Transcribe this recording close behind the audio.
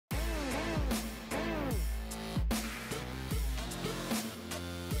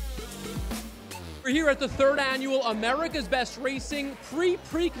We're here at the 3rd annual America's Best Racing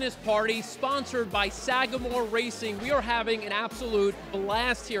Pre-Preakness party sponsored by Sagamore Racing. We are having an absolute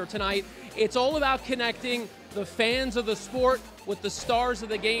blast here tonight. It's all about connecting the fans of the sport with the stars of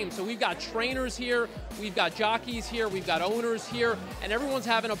the game. So we've got trainers here, we've got jockeys here, we've got owners here, and everyone's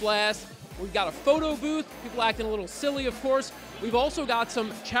having a blast. We've got a photo booth, people acting a little silly, of course. We've also got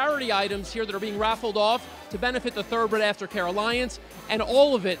some charity items here that are being raffled off to benefit the Thoroughbred Aftercare Alliance, and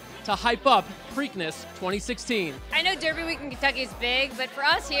all of it to hype up Preakness 2016. I know Derby Week in Kentucky is big, but for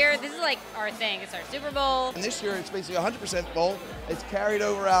us here, this is like our thing. It's our Super Bowl. And this year it's basically 100% full. It's carried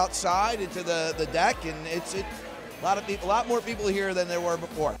over outside into the deck, and it's a lot more people here than there were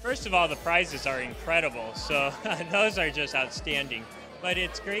before. First of all, the prizes are incredible, so those are just outstanding. But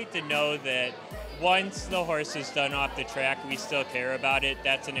it's great to know that once the horse is done off the track, we still care about it.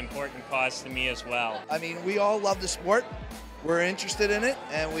 That's an important cause to me as well. I mean, we all love the sport. We're interested in it,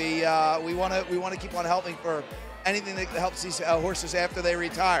 and we want to keep on helping for anything that helps these horses after they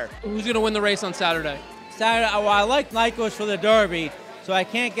retire. Who's going to win the race on Saturday? Saturday, well, I like Nyquist for the Derby, so I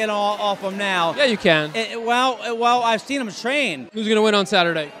can't get off him now. Yeah, you can. Well, I've seen him train. Who's going to win on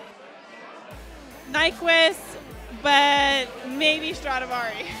Saturday? Nyquist, but maybe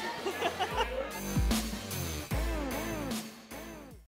Stradivari.